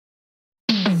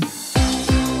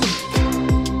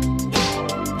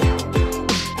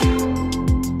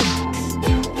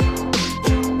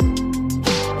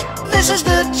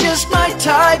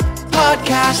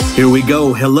podcast. Here we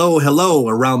go. Hello, hello,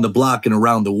 around the block and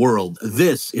around the world.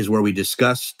 This is where we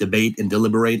discuss, debate, and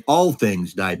deliberate all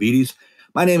things diabetes.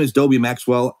 My name is Dobie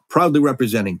Maxwell, proudly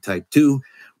representing Type 2,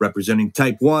 representing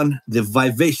Type 1, the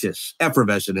vivacious,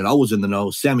 effervescent, and always in the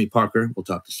know, Sami Parker. We'll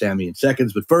talk to Sami in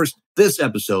seconds. But first, this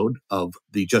episode of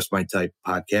the Just My Type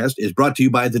podcast is brought to you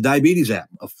by the Diabetes app,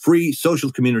 a free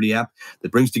social community app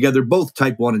that brings together both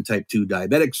Type 1 and Type 2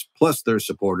 diabetics, plus their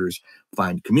supporters.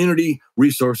 Find community,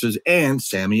 resources, and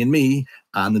Sami and me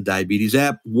on the Diabetes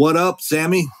app. What up,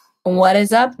 Sami? What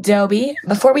is up, Dobie?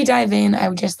 Before we dive in, I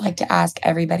would just like to ask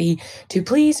everybody to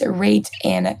please rate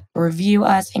and review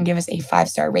us and give us a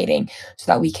 5-star rating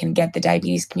so that we can get the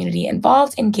diabetes community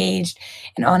involved, engaged,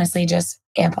 and honestly just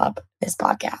amp up this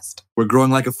podcast. We're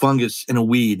growing like a fungus and a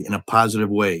weed in a positive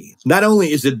way. Not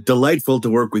only is it delightful to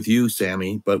work with you,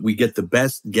 Sami, but we get the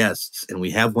best guests, and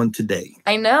we have one today.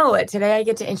 I know. Today I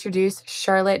get to introduce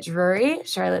Charlotte Drury.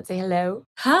 Charlotte, say hello.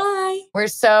 Hi. We're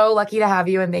so lucky to have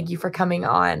you, and thank you for coming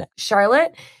on.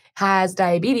 Charlotte has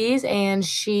diabetes, and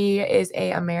she is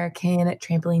an American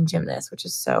trampoline gymnast, which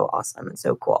is so awesome and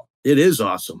so cool. It is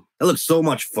awesome. It looks so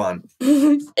much fun.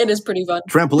 It is pretty fun.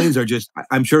 Trampolines are just,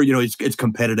 I'm sure, it's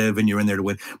competitive and you're in there to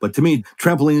win. But to me,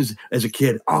 trampolines as a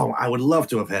kid, I would love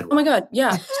to have had Oh one. my God.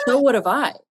 Yeah. So would have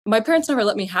I. My parents never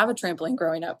let me have a trampoline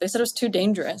growing up. They said it was too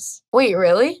dangerous. Wait,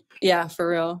 really? Yeah, for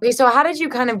real. Okay, so how did you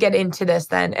kind of get into this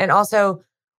then? And also,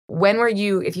 when were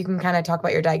you, if you can kind of talk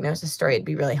about your diagnosis story, it'd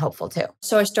be really helpful too.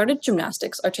 So I started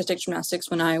gymnastics, artistic gymnastics,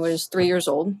 when I was 3 years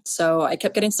old. So I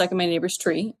kept getting stuck in my neighbor's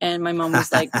tree. And my mom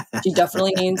was like, she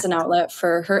definitely needs an outlet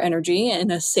for her energy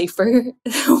in a safer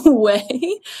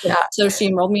way. Yeah. So she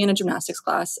enrolled me in a gymnastics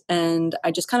class. And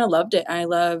I just kind of loved it. I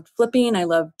loved flipping. I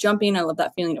loved jumping. I loved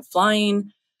that feeling of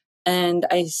flying. And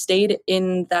I stayed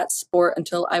in that sport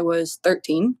until I was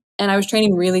 13. And I was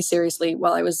training really seriously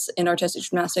while I was in artistic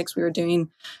gymnastics. We were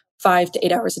doing 5 to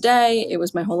 8 hours a day. It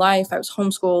was my whole life. I was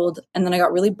homeschooled. And then I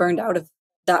got really burned out of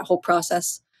that whole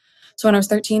process. So when I was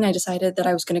 13, I decided that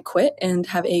I was going to quit and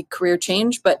have a career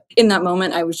change. But in that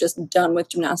moment, I was just done with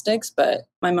gymnastics. But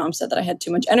my mom said that I had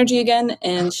too much energy again,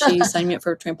 and she signed me up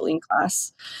for a trampoline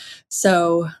class.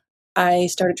 So I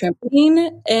started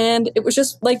trampoline, and it was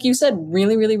just, like you said,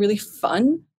 really, really, really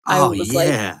fun. I was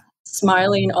like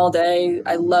smiling all day.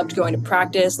 I loved going to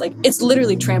practice. Like, it's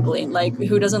literally trampoline. Like,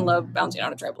 who doesn't love bouncing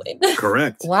on a trampoline?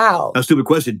 Correct. Wow. Now, stupid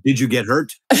question. Did you get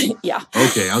hurt? Yeah.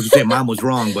 Okay. I was going to say mom was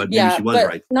wrong, but maybe she was but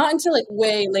right. not until like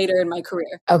way later in my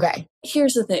career. Okay.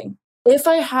 Here's the thing. If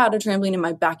I had a trampoline in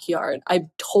my backyard, I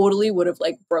totally would have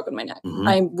like broken my neck. Mhm.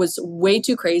 I was way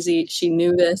too crazy. She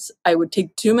knew this. I would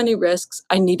take too many risks.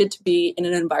 I needed to be in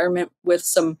an environment with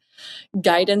some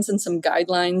guidance and some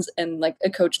guidelines and like a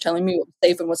coach telling me what's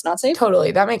safe and what's not safe.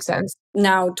 Totally. That makes sense.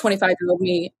 Now, 25-year-old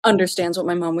me understands what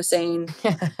my mom was saying.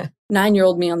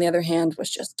 9-year-old me, on the other hand, was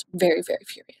just very, very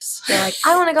furious. You're like,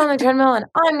 I want to go on the treadmill and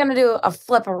I'm going to do a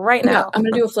flip right now. No, I'm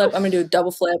going to do a flip. I'm going to do a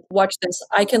double flip. Watch this.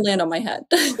 I can land on my head.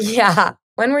 Yeah.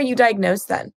 When were you diagnosed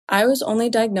then? I was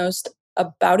only diagnosed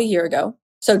about a year ago.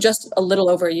 So just a little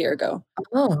over a year ago.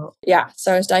 Oh. Yeah.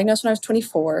 So I was diagnosed when I was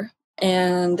 24.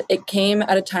 And it came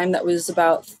at a time that was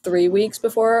about 3 weeks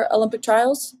before Olympic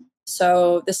trials.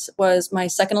 So this was my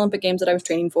second Olympic Games that I was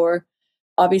training for.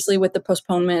 Obviously, with the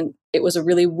postponement, it was a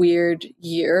really weird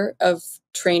year of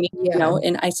training,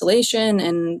 in isolation,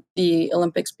 and the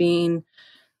Olympics being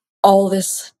all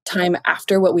this time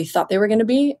after what we thought they were going to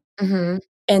be. Mm-hmm.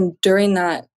 And during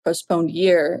that postponed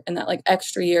year and that like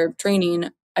extra year of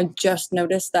training, I just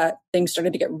noticed that things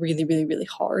started to get really, really, really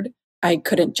hard. I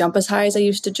couldn't jump as high as I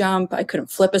used to jump. I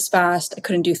couldn't flip as fast. I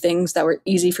couldn't do things that were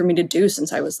easy for me to do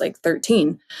since I was like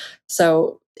 13.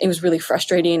 So it was really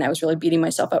frustrating. I was really beating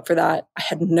myself up for that. I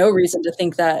had no reason to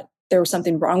think that there was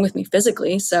something wrong with me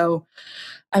physically. So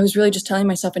I was really just telling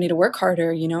myself I need to work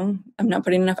harder. I'm not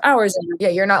putting enough hours in. Yeah,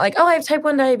 you're not like, oh, I have type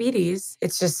 1 diabetes.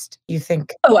 It's just, you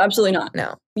think. Oh, absolutely not.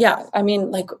 No. Yeah. I mean,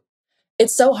 like,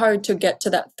 it's so hard to get to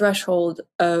that threshold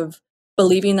of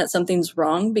believing that something's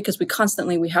wrong because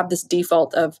we have this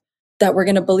default of that we're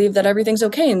going to believe that everything's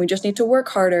okay and we just need to work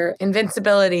harder.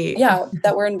 Invincibility. Yeah,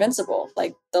 that we're invincible.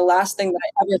 Like the last thing that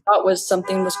I ever thought was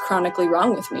something was chronically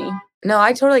wrong with me. No,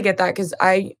 I totally get that because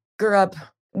I grew up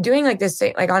doing like this,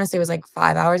 like honestly, it was like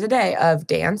 5 hours a day of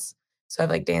dance. So I've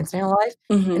like danced my whole life.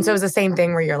 Mm-hmm. And so it was the same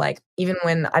thing where you're like, even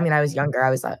when, I was younger, I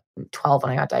was 12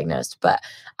 when I got diagnosed, but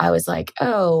I was like,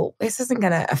 oh, this isn't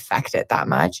going to affect it that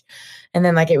much. And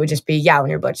then like, it would just be, when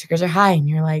your blood sugars are high and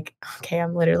you're like, okay,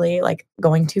 I'm literally like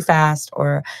going too fast,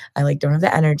 or I like don't have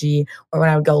the energy, or when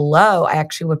I would go low, I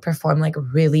actually would perform like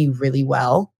really, really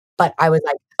well. But I was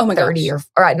like, oh my 30 gosh.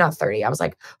 or not 30, I was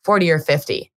like 40 or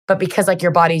 50. but because like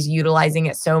your body's utilizing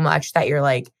it so much that you're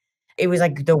like, it was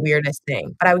like the weirdest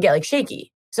thing. But I would get like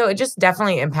shaky. So it just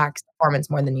definitely impacts performance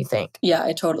more than you think. Yeah,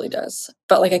 it totally does.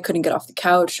 Felt like I couldn't get off the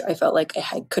couch. I felt like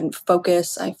I couldn't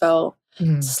focus. I felt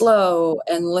slow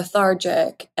and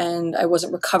lethargic, and I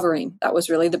wasn't recovering. That was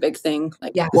really the big thing.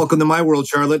 Like, Yeah. Welcome to my world,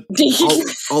 Charlotte.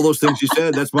 All those things you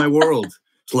said, that's my world.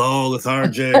 Slow,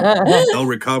 lethargic, no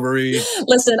recovery.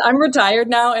 Listen, I'm retired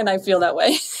now, and I feel that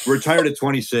way. Retired at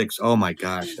 26. Oh my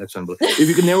gosh, that's unbelievable. If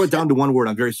you can narrow it down to one word,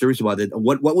 I'm very serious about it.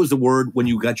 What was the word when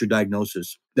you got your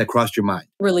diagnosis that crossed your mind?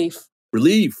 Relief.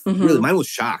 Relief. Really? Mine was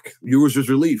shock. Yours was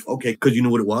relief. Okay, because you knew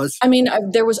what it was? I mean,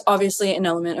 there was obviously an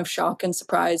element of shock and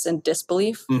surprise and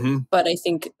disbelief. But I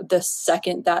think the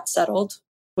second that settled,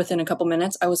 within a couple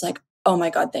minutes, I was like, oh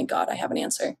my God, thank God I have an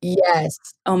answer. Yes.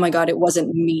 Oh my God, it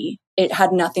wasn't me. It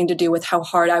had nothing to do with how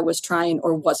hard I was trying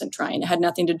or wasn't trying. It had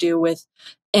nothing to do with,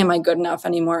 am I good enough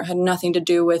anymore? It had nothing to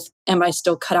do with, am I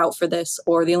still cut out for this?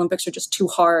 Or the Olympics are just too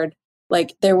hard.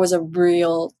 Like, there was a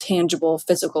real, tangible,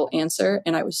 physical answer,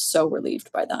 and I was so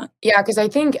relieved by that. Yeah, because I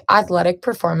think athletic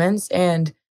performance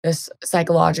and this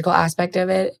psychological aspect of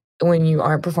it, when you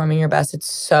aren't performing your best,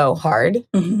 it's so hard.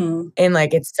 And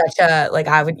like, it's such a, like,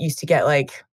 I used to get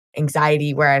like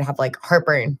anxiety where I'd have like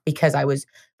heartburn because I was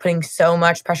putting so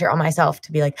much pressure on myself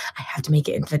to be like, I have to make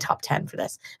it into the top 10 for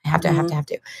this. I have to. And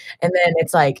then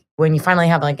it's like, when you finally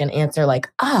have like an answer, like,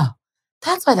 oh,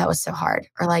 that's why that was so hard.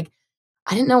 Or like,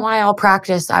 I didn't know why all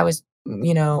practice I was,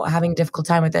 having a difficult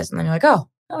time with this. And then you're like, oh,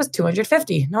 that was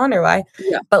 250. No wonder why.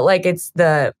 Yeah. But like, it's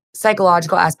the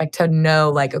psychological aspect to know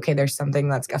like, okay, there's something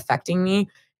that's affecting me.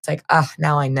 It's like,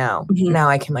 now I know. Now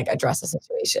I can like address the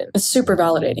situation. It's super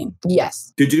validating.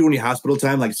 Yes. Did you do any hospital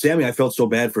time? Like Sami, I felt so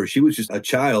bad for her. She was just a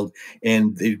child,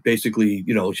 and they basically,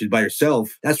 she's by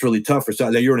herself. That's really tough for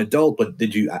some. You're an adult, but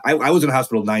did you? I was in the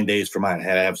hospital 9 days for mine. I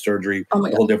had to have surgery. Oh my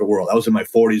God. A whole different world. I was in my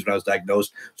 40s when I was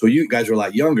diagnosed. So you guys were a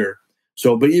lot younger.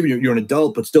 So, but even you're an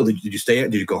adult, but still, did you stay?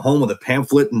 Did you go home with a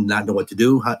pamphlet and not know what to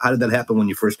do? How did that happen when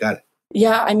you first got it?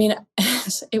 Yeah, I mean,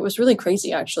 it was really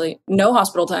crazy, actually. No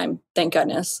hospital time, thank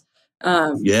goodness.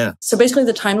 So basically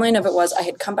the timeline of it was I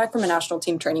had come back from a national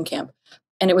team training camp,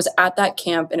 and it was at that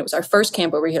camp, and it was our first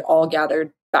camp where we had all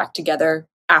gathered back together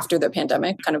after the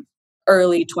pandemic, kind of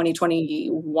early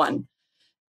 2021.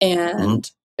 And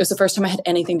it was the first time I had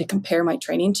anything to compare my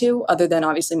training to other than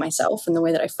obviously myself and the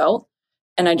way that I felt.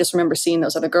 And I just remember seeing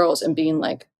those other girls and being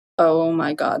like, oh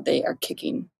my God, they are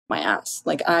kicking my ass.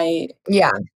 Like, I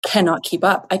cannot keep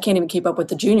up. I can't even keep up with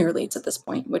the junior elites at this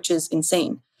point, which is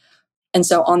insane. And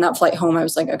so on that flight home, I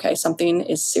was like, okay, something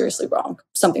is seriously wrong.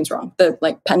 Something's wrong.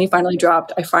 The penny finally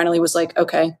dropped. I finally was like,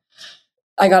 okay,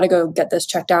 I got to go get this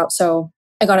checked out. So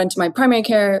I got into my primary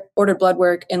care, ordered blood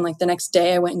work, and like the next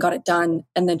day I went and got it done.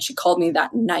 And then she called me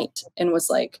that night and was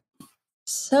like,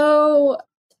 so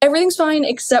everything's fine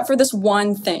except for this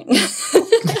one thing.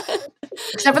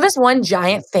 Except for this one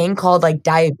giant thing called like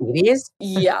diabetes.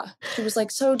 Yeah. She was like,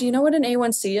 so do you know what an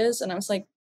A1C is? And I was like,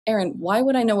 Erin, why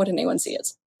would I know what an A1C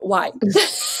is? Why?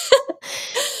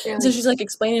 So she's like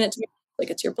explaining it to me, like,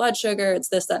 it's your blood sugar, it's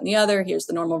this, that, and the other. Here's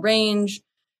the normal range.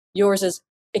 Yours is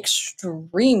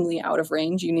extremely out of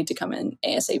range. You need to come in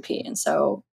ASAP. And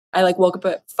so I like woke up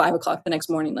at 5 o'clock the next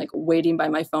morning, like waiting by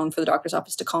my phone for the doctor's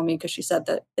office to call me because she said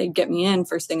that they'd get me in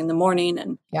first thing in the morning.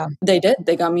 And they did.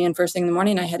 They got me in first thing in the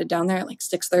morning. I headed down there at like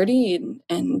 6:30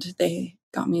 and they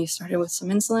got me started with some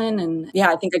insulin. And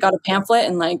I think I got a pamphlet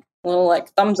and like little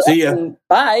like thumbs up and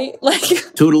bye. Like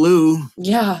toodaloo.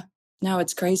 Yeah. No,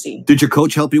 it's crazy. Did your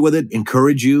coach help you with it?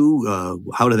 Encourage you?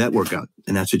 How did that work out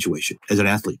in that situation as an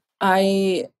athlete?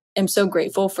 I am so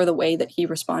grateful for the way that he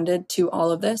responded to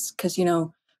all of this because,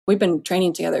 we've been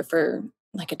training together for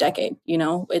like a decade.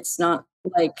 It's not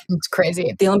like it's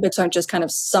crazy. The Olympics aren't just kind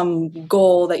of some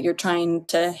goal that you're trying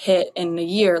to hit in a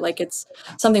year. Like it's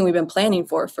something we've been planning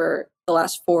for the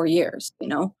last 4 years,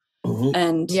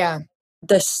 And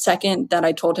the second that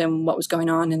I told him what was going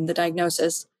on in the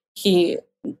diagnosis, he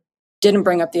didn't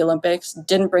bring up the Olympics,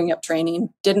 didn't bring up training,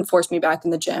 didn't force me back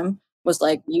in the gym, was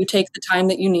like, you take the time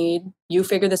that you need, you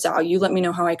figure this out, you let me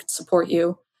know how I could support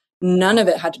you. None of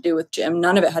it had to do with gym.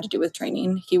 None of it had to do with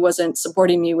training. He wasn't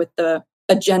supporting me with the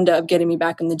agenda of getting me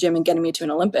back in the gym and getting me to an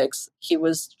Olympics. He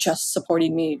was just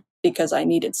supporting me because I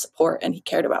needed support and he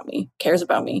cares about me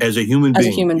as a human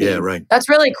being. Yeah, right. That's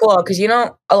really cool because,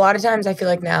 a lot of times I feel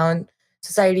like now in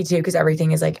society too, because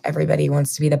everything is like everybody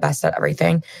wants to be the best at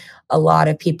everything. A lot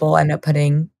of people end up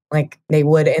putting like they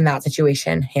would in that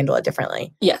situation handle it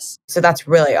differently. Yes. So that's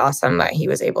really awesome that he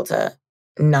was able to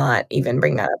not even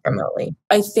bring that up remotely.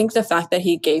 I think the fact that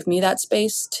he gave me that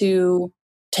space to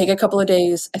take a couple of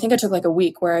days, I think I took like a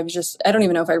week where I don't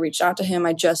even know if I reached out to him.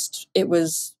 It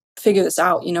was figure this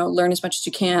out, learn as much as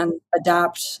you can,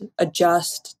 adapt,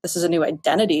 adjust. This is a new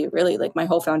identity, really. Like my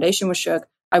whole foundation was shook.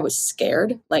 I was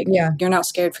scared. Like you're now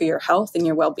scared for your health and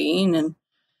your well-being. And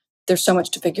there's so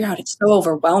much to figure out. It's so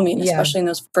overwhelming, especially in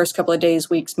those first couple of days,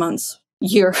 weeks, months,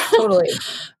 year. Totally.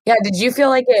 Yeah. Did you feel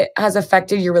like it has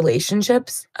affected your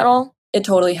relationships at all? It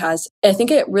totally has. I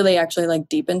think it really actually like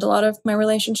deepened a lot of my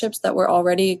relationships that were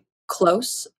already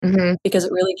close because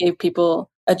it really gave people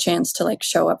a chance to like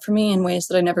show up for me in ways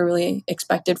that I never really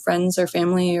expected friends or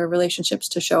family or relationships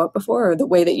to show up before, or the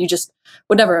way that you just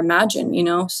would never imagine,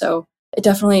 So it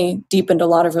definitely deepened a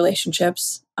lot of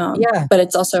relationships. But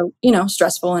it's also,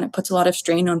 stressful, and it puts a lot of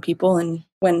strain on people. And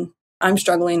when I'm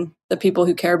struggling, the people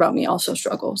who care about me also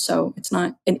struggle. So it's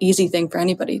not an easy thing for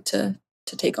anybody to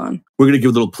take on. We're going to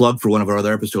give a little plug for one of our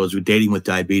other episodes with Dating with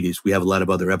Diabetes. We have a lot of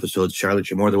other episodes. Charlotte,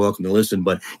 you're more than welcome to listen.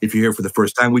 But if you're here for the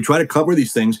first time, we try to cover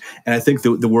these things. And I think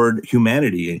the word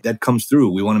humanity, that comes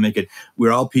through. We want to make it,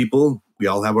 we're all people. We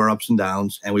all have our ups and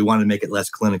downs, and we want to make it less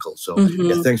clinical. So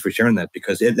thanks for sharing that,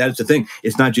 because that's the thing.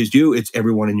 It's not just you, it's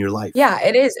everyone in your life. Yeah,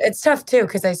 it is. It's tough too,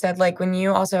 because I said, like, when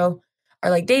you also are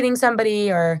like dating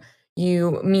somebody or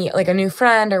you meet like a new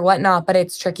friend or whatnot, but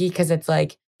it's tricky because it's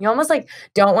like, you almost like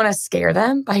don't want to scare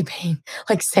them by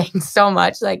like saying so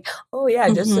much, like, oh yeah,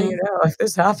 just so you know, if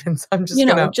this happens, I'm just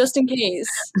gonna, just in case,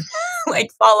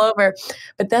 like fall over.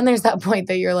 But then there's that point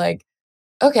that you're like,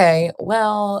 okay,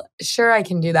 well, sure, I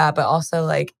can do that. But also,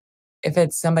 like, if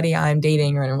it's somebody I'm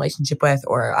dating or in a relationship with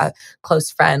or a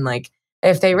close friend, like,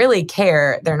 if they really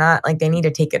care, they're not like, they need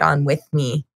to take it on with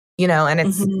me, and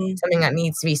it's something that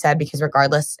needs to be said, because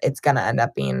regardless, it's going to end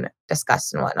up being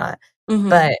discussed and whatnot.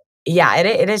 But yeah,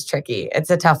 it is tricky.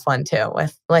 It's a tough one too,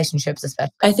 with relationships,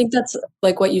 especially. I think that's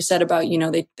like what you said about,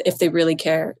 if they really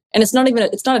care, and it's not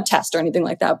a test or anything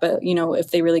like that, but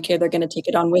if they really care, they're going to take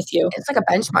it on with you. It's like a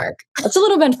benchmark. It's a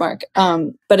little benchmark.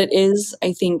 But it is,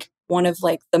 I think, one of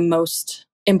like the most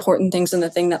important things, and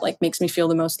the thing that like makes me feel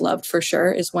the most loved for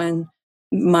sure is when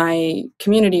my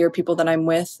community or people that I'm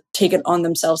with take it on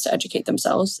themselves to educate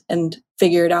themselves and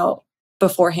figure it out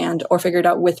beforehand, or figure it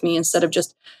out with me, instead of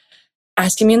just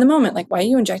asking me in the moment, like, why are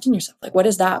you injecting yourself? Like, what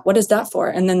is that? What is that for?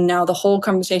 And then now the whole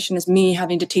conversation is me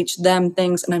having to teach them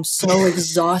things. And I'm so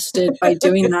exhausted by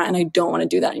doing that. And I don't want to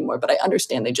do that anymore. But I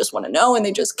understand they just want to know, and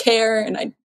they just care,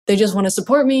 and they just want to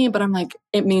support me. But I'm like,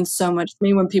 it means so much to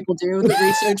me when people do the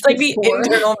research. It's like the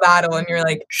internal battle, and you're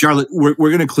like, Charlotte, we're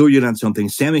going to clue you in on something.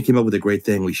 Sami came up with a great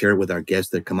thing. We share it with our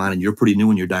guests that come on, and you're pretty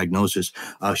new in your diagnosis.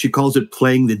 She calls it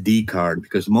playing the D card,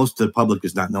 because most of the public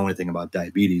does not know anything about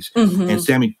diabetes. And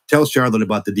Sami, tell Charlotte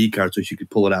about the D card so she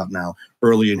could pull it out now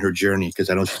early in her journey, because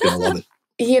I know she's going to love it.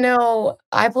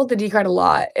 I pulled the D card a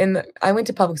lot, and I went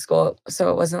to public school,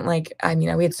 so it wasn't like,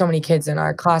 we had so many kids in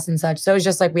our class and such. So it was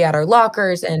just like we had our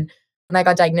lockers, and when I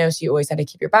got diagnosed, you always had to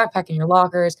keep your backpack in your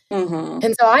lockers.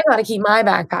 And so I got to keep my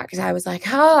backpack, because I was like,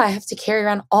 oh, I have to carry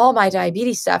around all my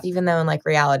diabetes stuff, even though in like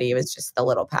reality, it was just the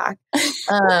little pack.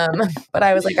 But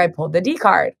I was like, I pulled the D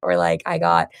card, or like I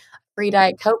got free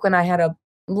Diet Coke when I had a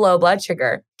low blood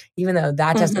sugar, even though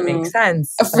that doesn't make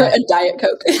sense. For a Diet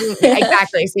Coke.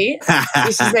 Exactly. See?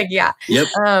 She's like, yeah. Yep.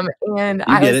 And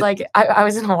I was like, I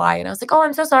was in Hawaii, and I was like, oh,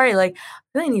 I'm so sorry. Like,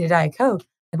 I really need a Diet Coke.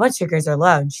 My blood sugars are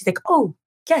low. And she's like, oh,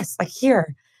 yes, like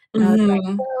here. And I was like,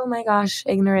 oh my gosh,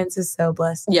 ignorance is so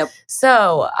bliss. Yep.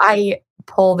 So I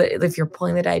pulled it, if you're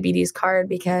pulling the diabetes card,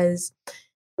 because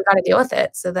we got to deal with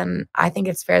it. So then I think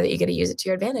it's fair that you get to use it to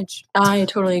your advantage. I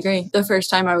totally agree. The first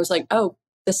time I was like, oh,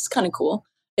 this is kind of cool,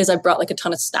 is I brought like a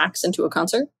ton of snacks into a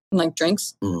concert and like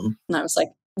drinks. And I was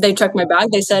like, they checked my bag.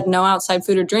 They said, no outside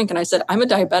food or drink. And I said, I'm a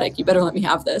diabetic. You better let me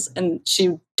have this. And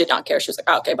she did not care. She was like,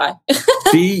 oh, okay, bye.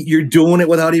 See, you're doing it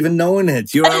without even knowing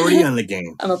it. You're already on the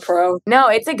game. I'm a pro. No,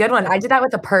 it's a good one. I did that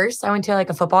with a purse. I went to like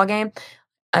a football game.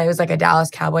 It was like a Dallas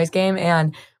Cowboys game.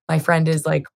 And my friend is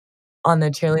like on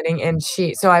the cheerleading, and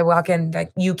so I walk in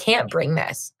like, you can't bring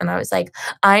this. And I was like,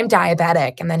 I'm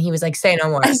diabetic. And then he was like, say no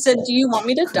more. I said, do you want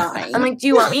me to die? I'm like, do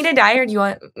you want me to die, or do you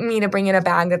want me to bring in a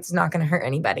bag that's not going to hurt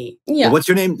anybody? Yeah. Well, what's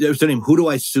your name? What's your name? Who do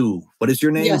I sue? What is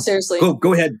your name? Yeah, seriously.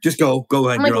 Go ahead. Just go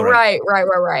ahead. I'm like, You're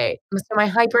all right. So my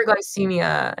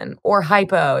hyperglycemia or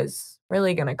hypo is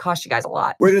really going to cost you guys a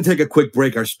lot. We're going to take a quick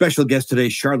break. Our special guest today,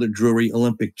 Charlotte Drury,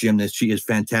 Olympic gymnast. She is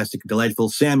fantastic and delightful.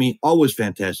 Sami, always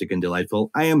fantastic and delightful.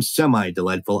 I am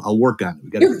semi-delightful. I'll work on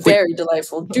it. You're very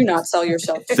delightful. Do not sell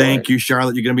yourself. Thank you,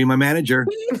 Charlotte. You're going to be my manager.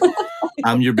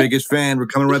 I'm your biggest fan. We're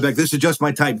coming right back. This is Just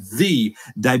My Type, the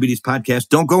Diabetes Podcast.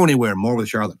 Don't go anywhere. More with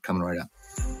Charlotte coming right up.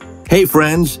 Hey,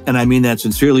 friends, and I mean that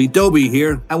sincerely. Dobie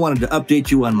here. I wanted to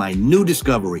update you on my new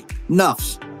discovery,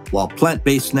 Nuffs. While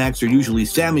plant-based snacks are usually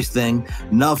Sammy's thing,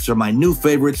 Nuffs are my new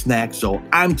favorite snack, so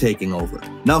I'm taking over.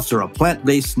 Nuffs are a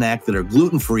plant-based snack that are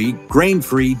gluten-free,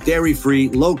 grain-free, dairy-free,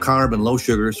 low-carb, and low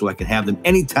sugar, so I can have them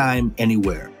anytime,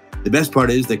 anywhere. The best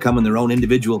part is they come in their own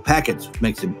individual packets, which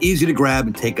makes them easy to grab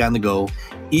and take on the go,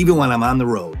 even when I'm on the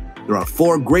road. There are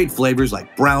 4 great flavors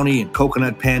like brownie and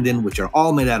coconut pandan, which are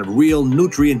all made out of real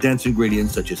nutrient-dense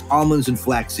ingredients such as almonds and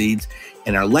flax seeds,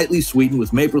 and are lightly sweetened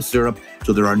with maple syrup,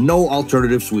 so there are no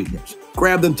alternative sweeteners.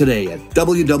 Grab them today at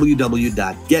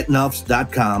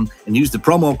www.getnuffs.com and use the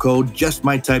promo code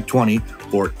JustMyType20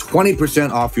 for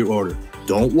 20% off your order.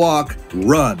 Don't walk,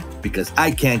 run, because I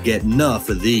can't get enough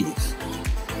of these.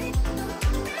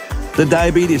 The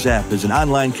Diabetes app is an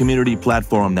online community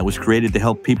platform that was created to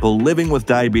help people living with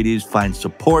diabetes find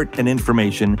support and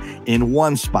information in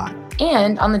one spot.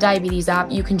 And on the Diabetes app,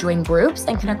 you can join groups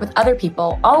and connect with other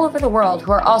people all over the world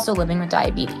who are also living with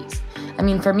diabetes. I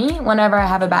mean, for me, whenever I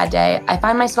have a bad day, I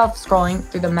find myself scrolling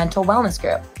through the mental wellness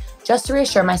group, just to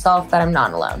reassure myself that I'm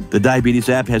not alone. The Diabetes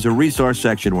app has a resource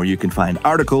section where you can find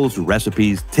articles,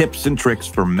 recipes, tips, and tricks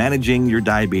for managing your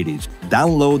diabetes.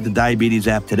 Download the Diabetes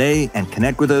app today and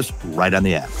connect with us right on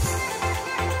the app.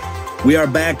 We are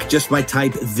back. Just My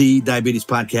Type, the Diabetes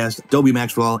Podcast. Dobie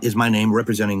Maxwell is my name,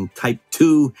 representing Type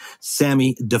 2.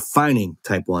 Sami, defining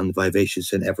Type 1,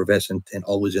 vivacious and effervescent and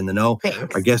always in the know.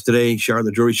 Thanks. Our guest today,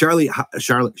 Charlotte Drury. Charlotte,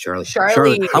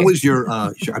 how is your,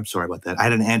 I'm sorry about that. I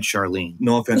had an Aunt Charlene.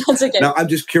 No offense. That's okay. Now, I'm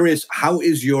just curious, how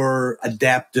is your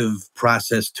adaptive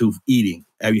process to eating?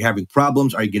 Are you having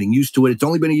problems? Are you getting used to it? It's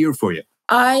only been a year for you.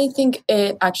 I think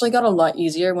it actually got a lot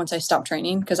easier once I stopped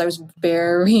training because I was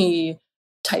very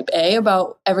Type A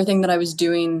about everything that I was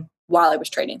doing while I was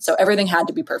training. So everything had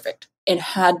to be perfect. It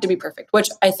had to be perfect,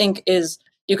 which I think is,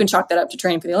 you can chalk that up to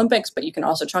training for the Olympics, but you can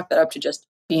also chalk that up to just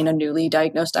being a newly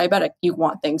diagnosed diabetic. You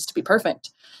want things to be perfect.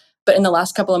 But in the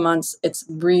last couple of months, it's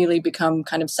really become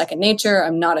kind of second nature.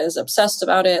 I'm not as obsessed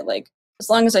about it. Like, as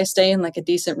long as I stay in like a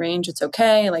decent range, it's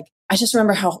okay. Like, I just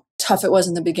remember how tough it was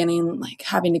in the beginning, like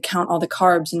having to count all the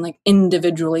carbs and like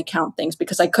individually count things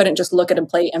because I couldn't just look at a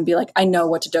plate and be like, I know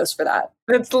what to dose for that.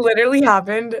 That's literally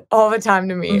happened all the time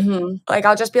to me. Mm-hmm. Like,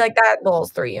 I'll just be like, that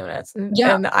bowl's 3 units.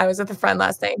 Yeah. And I was with a friend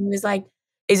last night and he was like,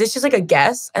 is this just like a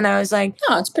guess? And I was like,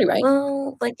 No, it's pretty right.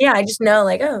 well, like, yeah, I just know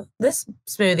like, oh, this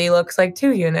smoothie looks like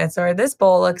 2 units or this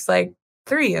bowl looks like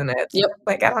 3 units. Yep.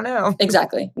 Like, I don't know.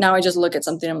 Exactly. Now I just look at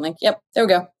something and I'm like, yep, there we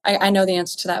go. I know the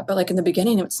answer to that. But like in the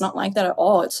beginning, it's not like that at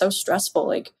all. It's so stressful.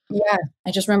 Like, Yeah.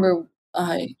 I just remember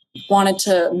I wanted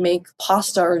to make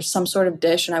pasta or some sort of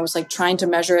dish. And I was like trying to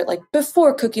measure it like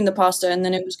before cooking the pasta. And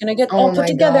then it was going to get all Oh put my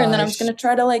together. And then I was gosh. going to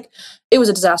try to like, it was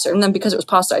a disaster. And then because it was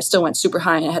pasta, I still went super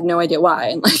high and I had no idea why.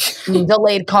 And like,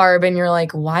 Delayed carb and you're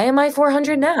like, why am I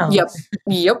 400 now? yep.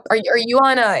 Are you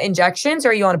on injections or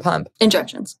are you on a pump?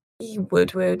 Injections.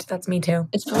 Woot woot. That's me too.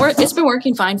 It's been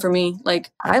working fine for me.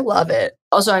 Like, I love it.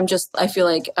 also, I feel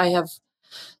like I have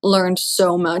learned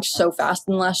so much so fast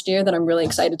in the last year that I'm really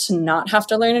excited to not have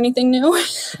to learn anything new.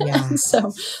 Yeah.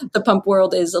 So the pump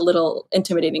world is a little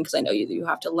intimidating because I know you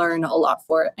have to learn a lot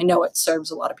for it. I know it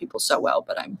serves a lot of people so well,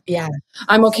 but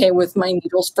I'm okay with my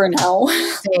needles for now.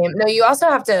 Same. No, you also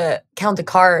have to count the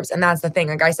carbs, and that's the thing.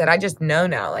 Like I said, I just know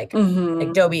now. Like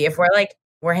Dobie, if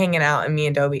we're hanging out and me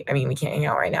and Dobie, I mean, we can't hang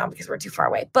out right now because we're too far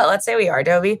away. But let's say we are,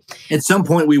 Dobie. At some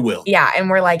point we will. Yeah.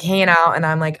 And we're like hanging out and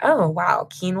I'm like, oh, wow,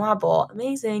 quinoa bowl.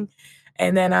 Amazing.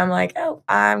 And then I'm like, oh,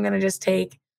 I'm going to just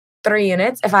take 3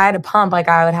 units. If I had to pump, like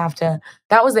I would have to,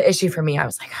 that was the issue for me. I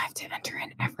was like, I have to enter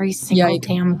in every single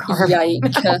damn carb.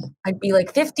 Yikes. I'd be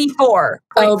like 54.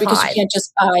 Oh, because you can't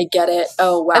just, I get it.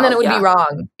 Oh, wow. And then it would be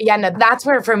wrong. Yeah, no, that's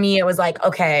where for me, it was like,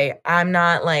 okay, I'm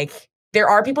not like, there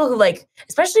are people who like,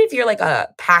 especially if you're like a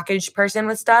packaged person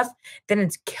with stuff, then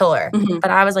it's killer. Mm-hmm.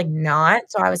 But I was like not.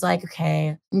 So I was like, okay,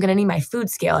 I'm going to need my food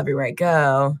scale everywhere I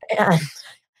go. And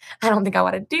I don't think I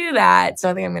want to do that. So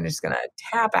I think I'm just going to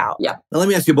tap out. Yeah. Now, let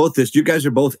me ask you both this. You guys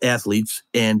are both athletes,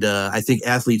 and I think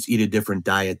athletes eat a different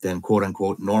diet than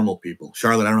quote-unquote normal people.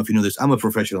 Charlotte, I don't know if you know this. I'm a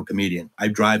professional comedian. I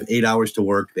drive 8 hours to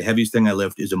work. The heaviest thing I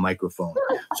lift is a microphone.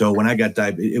 So when I got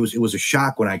diagnosed, it was a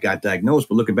shock when I got diagnosed.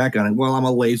 But looking back on it, well, I'm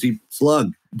a lazy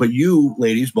slug. But you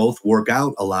ladies both work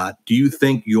out a lot. Do you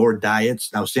think your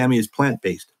diets, now Sami is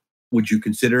plant-based, would you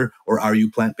consider, or are you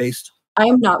plant-based? I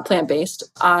am not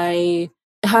plant-based. I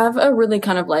have a really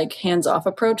kind of like hands-off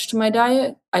approach to my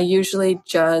diet. I usually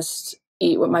just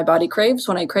eat what my body craves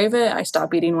when I crave it. I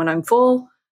stop eating when I'm full.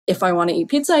 If I want to eat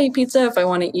pizza, I eat pizza. If I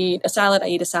want to eat a salad, I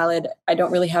eat a salad. I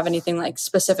don't really have anything like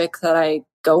specific that I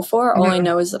go for. All I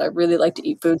know is that I really like to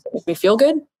eat foods that make me feel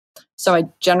good. So I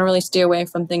generally stay away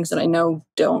from things that I know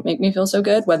don't make me feel so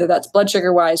good, whether that's blood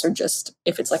sugar wise or just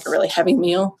if it's like a really heavy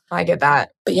meal. I get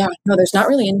that. But yeah, no, there's not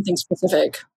really anything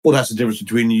specific. Well, that's the difference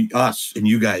between us and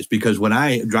you guys, because when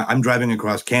I'm driving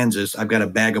across Kansas, I've got a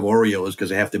bag of Oreos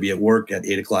because I have to be at work at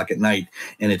 8 o'clock at night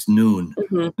and it's noon.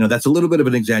 Mm-hmm. That's a little bit of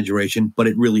an exaggeration, but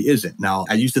it really isn't. Now,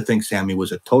 I used to think Sami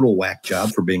was a total whack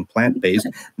job for being plant-based.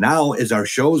 Now, as our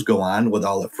shows go on, with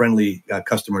all the friendly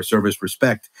customer service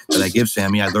respect that I give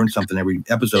Sami, I learn something every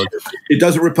episode. It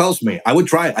doesn't repulse me. I would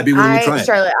try it. I'd be willing to try it.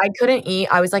 Charlotte, I couldn't eat.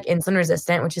 I was like insulin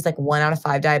resistant, which is like 1 out of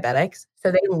 5 diabetics.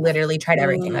 So they literally tried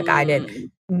everything like I did.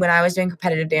 When I was doing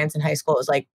competitive dance in high school, it was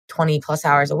like 20 plus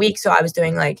hours a week. So I was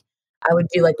doing like, I would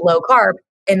do like low carb.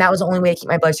 And that was the only way to keep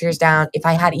my blood sugars down. If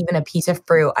I had even a piece of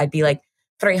fruit, I'd be like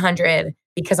 300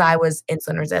 because I was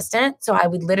insulin resistant. So I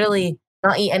would literally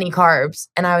not eat any carbs.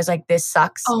 And I was like, this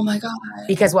sucks. Oh my God.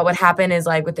 Because what would happen is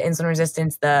like with the insulin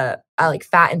resistance, the like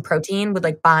fat and protein would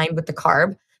like bind with the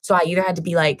carb. So I either had to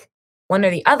be like one or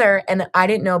the other. And I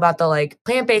didn't know about the like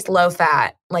plant-based low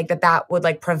fat, like that would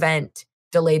like prevent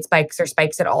delayed spikes or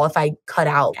spikes at all if I cut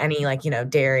out any like,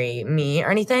 dairy, meat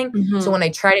or anything. Mm-hmm. So when I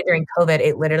tried it during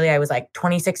COVID, I was like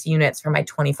 26 units for my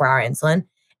 24-hour insulin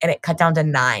and it cut down to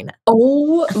 9.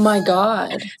 Oh my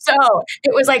God. So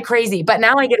it was like crazy. But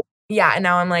now and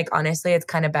now I'm like, honestly, it's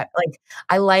kind of better. Like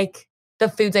I like the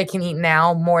foods I can eat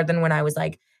now more than when I was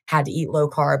like, had to eat low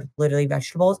carb, literally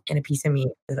vegetables and a piece of meat.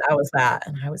 That was that.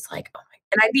 And I was like, oh my,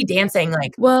 and I'd be dancing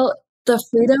like. Well, the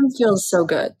freedom feels so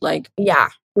good. Like, yeah.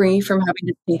 Free from having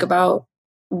to think about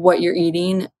what you're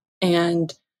eating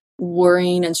and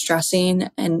worrying and stressing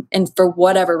and for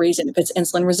whatever reason, if it's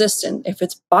insulin resistant, if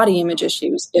it's body image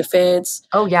issues, if it's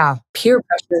peer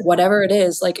pressure, whatever it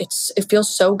is, like it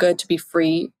feels so good to be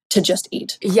free to just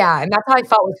eat. Yeah. And that's how I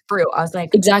felt with fruit. I was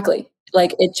like, exactly.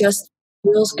 Like it just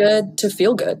feels good to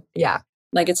feel good. Yeah.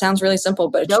 Like it sounds really simple,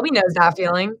 but Dobie knows that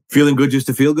feeling. Feeling good just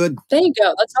to feel good? There you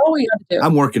go. That's all we have to do.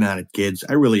 I'm working on it, kids.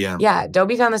 I really am. Yeah.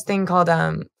 Dobie found this thing called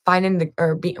finding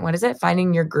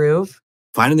your groove.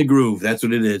 Finding the groove. That's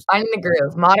what it is. Finding the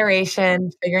groove.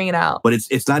 Moderation, figuring it out. But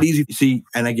it's not easy. See,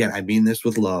 and again, I mean this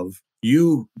with love.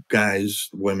 You guys,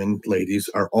 women, ladies,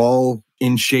 are all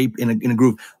in shape, in a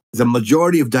groove. The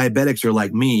majority of diabetics are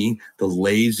like me, the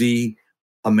lazy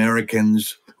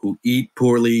Americans who eat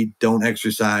poorly, don't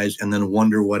exercise, and then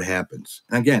wonder what happens.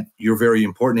 And again, you're very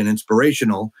important and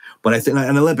inspirational, but I think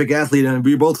an Olympic athlete, and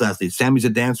we're both athletes. Sami's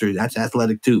a dancer. That's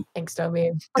athletic too. Thanks,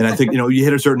 Dobie. And I think, you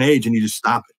hit a certain age and you just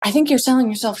stop it. I think you're selling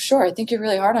yourself short. I think you're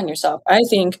really hard on yourself. I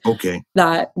think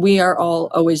that we are all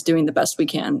always doing the best we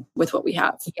can with what we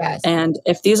have. Yes. And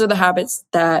if these are the habits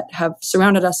that have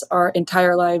surrounded us our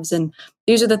entire lives, and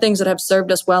these are the things that have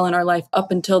served us well in our life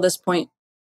up until this point,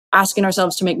 asking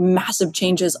ourselves to make massive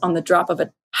changes on the drop of a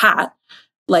hat,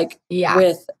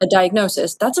 with a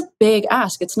diagnosis, that's a big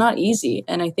ask. It's not easy.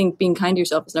 And I think being kind to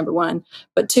yourself is number one.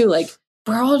 But two,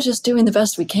 we're all just doing the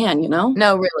best we can,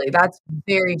 No, really. That's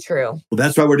very true. Well,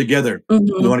 that's why we're together.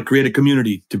 Mm-hmm. We want to create a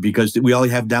community because we all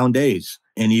have down days.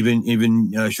 And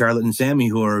even Charlotte and Sami,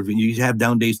 you have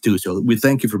down days too. So we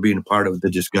thank you for being a part of the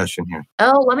discussion here.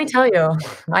 Oh, let me tell you,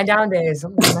 my down days.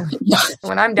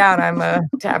 When I'm down, I'm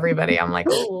to everybody. I'm like,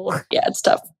 oh, yeah, it's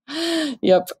tough.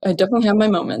 Yep, I definitely have my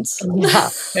moments. Yeah,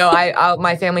 no,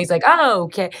 my family's like, oh,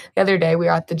 okay. The other day we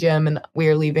were at the gym and we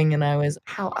were leaving, and I was,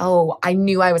 I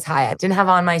knew I was high. I didn't have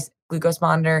on my glucose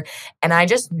monitor, and I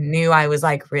just knew I was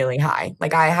like really high.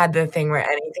 Like I had the thing where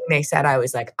anything they said, I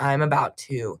was like, I'm about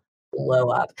to blow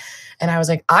up. And I was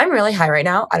like, I'm really high right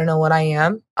now. I don't know what I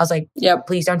am. I was like,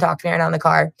 please don't talk to me right now in the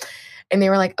car. And they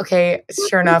were like, okay,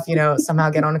 sure enough, somehow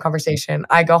get on a conversation.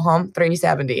 I go home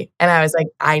 370. And I was like,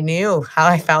 I knew how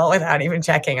I felt without even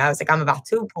checking. I was like, I'm about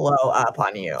to blow up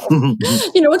on you.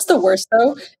 You know what's the worst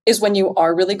though, is when you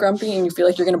are really grumpy and you feel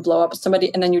like you're going to blow up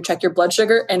somebody, and then you check your blood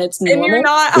sugar and it's normal. And you're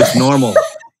not. It's normal.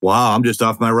 Wow, I'm just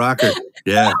off my rocker.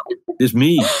 Yeah, it's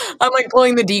me. I'm like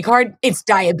pulling the D card. It's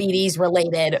diabetes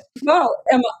related. Wow,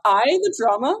 am I the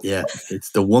drama? Yeah,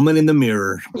 it's the woman in the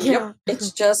mirror. Yeah, yep,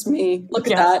 it's just me. Look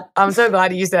at that. I'm so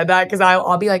glad you said that, because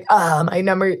I'll be like, my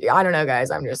number, I don't know, guys.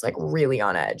 I'm just like really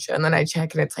on edge. And then I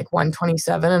check and it's like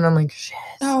 127, and I'm like, shit.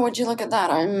 Oh, would you look at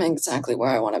that? I'm exactly where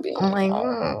I want to be. I'm like,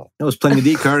 I was playing the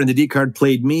D card, and the D card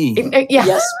played me.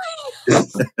 Yes.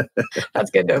 That's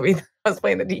good, Dobie. I was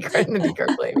playing the D card, and the D card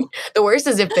played me. The worst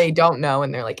is if they don't know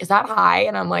and they're like, is that high?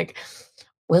 And I'm like,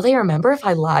 will they remember if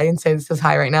I lie and say this is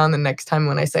high right now? And the next time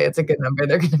when I say it's a good number,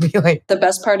 they're going to be like. The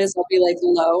best part is they'll be like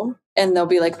low, and they'll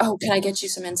be like, oh, can I get you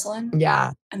some insulin?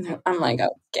 Yeah. And I'm like,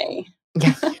 okay.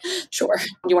 Yeah. Sure.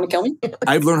 Do you want to kill me?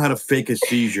 I've learned how to fake a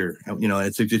seizure. You know,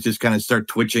 it's just kind of start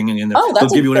twitching, and Oh, they'll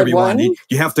that's give a you whatever good you want. one.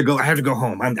 You have to go. I have to go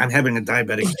home. I'm having a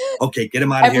diabetic. Okay, get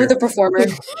him out of Ever here. the performer.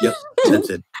 Yep, that's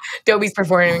it. Dobie's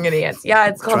performing a dance. Yeah,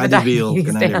 it's called Try the the veal. diabetes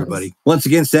Good night, dance. everybody. Once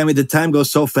again, Sammy, the time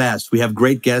goes so fast. We have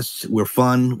great guests. We're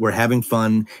fun. We're having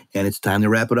fun, and it's time to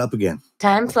wrap it up again.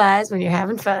 Time flies when you're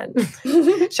having fun.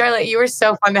 Charlotte, you were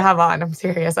so fun to have on. I'm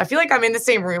serious. I feel like I'm in the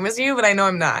same room as you, but I know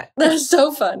I'm not. That's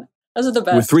so fun. Those are the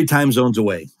best. We're 3 time zones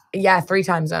away. Yeah, 3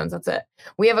 time zones. That's it.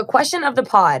 We have a question of the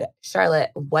pod.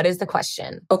 Charlotte, what is the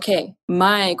question? Okay,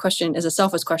 my question is a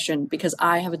selfish question because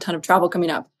I have a ton of travel coming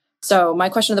up. So my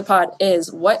question of the pod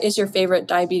is, what is your favorite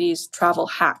diabetes travel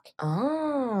hack?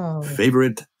 Oh.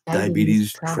 Favorite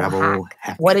diabetes travel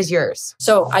hack. What is yours?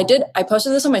 So I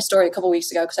posted this on my story a couple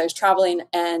weeks ago because I was traveling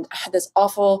and I had this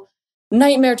awful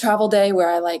nightmare travel day where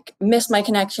I like missed my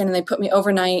connection and they put me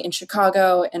overnight in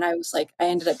Chicago. And I was like, I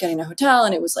ended up getting a hotel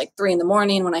and it was like 3 a.m.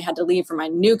 when I had to leave for my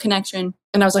new connection.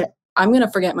 And I was like, I'm going to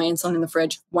forget my insulin in the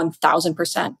fridge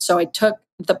 1000%. So I took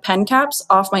the pen caps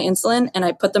off my insulin and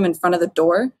I put them in front of the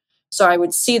door. So I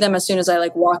would see them as soon as I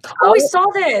like walked out. Oh, I saw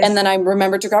this. And then I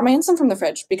remembered to grab my insulin from the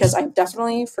fridge because I've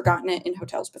definitely forgotten it in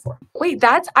hotels before. Wait,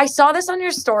 I saw this on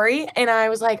your story and I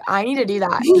was like, I need to do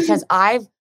that because I've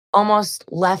almost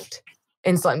left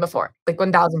insulin before, like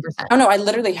 1000%. Oh no, I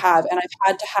literally have. And I've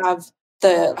had to have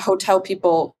the hotel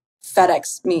people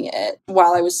FedEx me it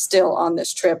while I was still on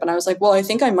this trip. And I was like, well, I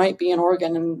think I might be in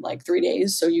Oregon in like 3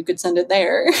 days. So you could send it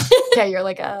there. Yeah, you're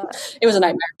like, It was a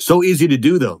nightmare. So easy to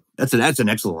do, though. That's an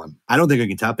excellent one. I don't think I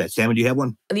can top that. Sammy, do you have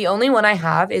one? The only one I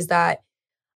have is that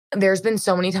there's been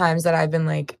so many times that I've been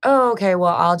like, oh, okay,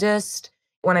 well, I'll just,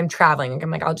 when I'm traveling,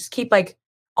 I'm like, I'll just keep like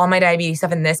all my diabetes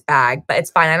stuff in this bag, but it's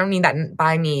fine. I don't need that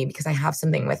by me because I have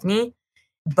something with me.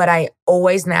 But I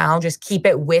always now just keep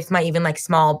it with my even like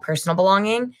small personal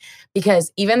belonging,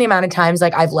 because even the amount of times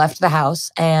like I've left the house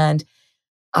and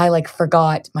I like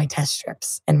forgot my test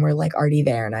strips and we're like already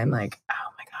there and I'm like,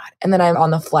 oh my God. And then I'm on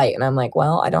the flight and I'm like,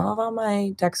 well, I don't have all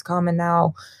my Dexcom and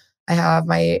now I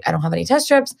don't have any test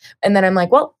strips. And then I'm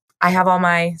like, well, I have all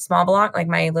my small like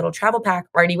my little travel pack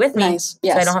already with me. Nice.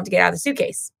 Yes. So I don't have to get out of the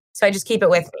suitcase. So I just keep it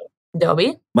with me.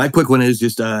 Dobie? My quick one is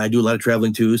just I do a lot of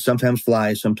traveling too, sometimes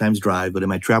fly, sometimes drive, but in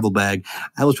my travel bag,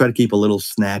 I always try to keep a little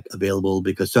snack available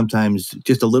because sometimes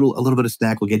just a little bit of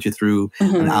snack will get you through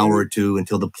an hour or two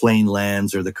until the plane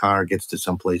lands or the car gets to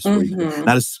someplace where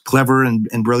not as clever and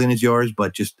brilliant as yours,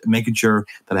 but just making sure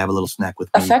that I have a little snack with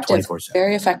me. Effective. 24/7.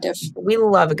 Very effective. We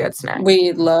love a good snack.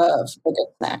 We love a good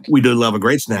snack. We do love a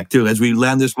great snack too. As we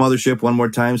land this mothership one more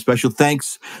time, special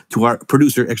thanks to our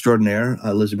producer extraordinaire,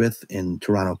 Elizabeth in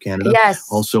Toronto, Canada. Yes.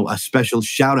 Also, a special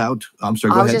shout out. I'm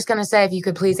sorry, go I was ahead. just going to say, if you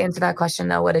could please answer that question,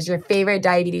 though. What is your favorite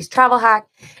diabetes travel hack?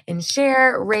 And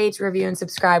share, rate, review, and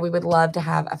subscribe. We would love to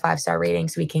have a 5-star rating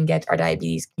so we can get our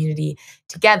diabetes community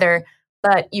together.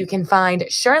 But you can find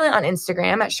Charlotte on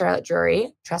Instagram at Charlotte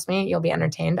Drury. Trust me, you'll be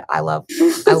entertained. I love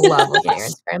looking at your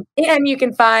Instagram. And you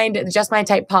can find Just My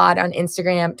Type Pod on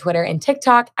Instagram, Twitter, and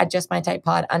TikTok at Just My Type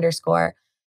Pod _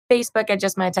 Facebook at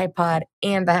Just My Type Pod,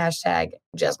 and the hashtag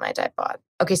Just My Type Pod.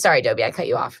 Okay, sorry, Dobie, I cut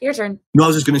you off. Your turn. No, I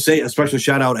was just going to say a special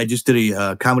shout out. I just did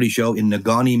a comedy show in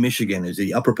Negaunee, Michigan. It's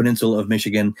the Upper Peninsula of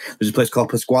Michigan. There's a place called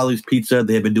Pasquale's Pizza.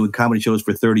 They have been doing comedy shows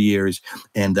for 30 years.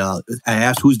 And I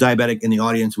asked who's diabetic in the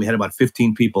audience. We had about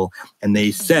 15 people, and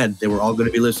they said they were all going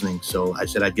to be listening. So I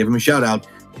said I'd give them a shout out.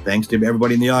 Thanks to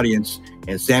everybody in the audience.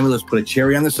 And Sammy, let's put a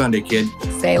cherry on the sundae, kid.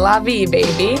 Say la vie,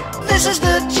 baby. This is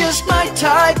the Just My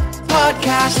Type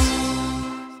podcast.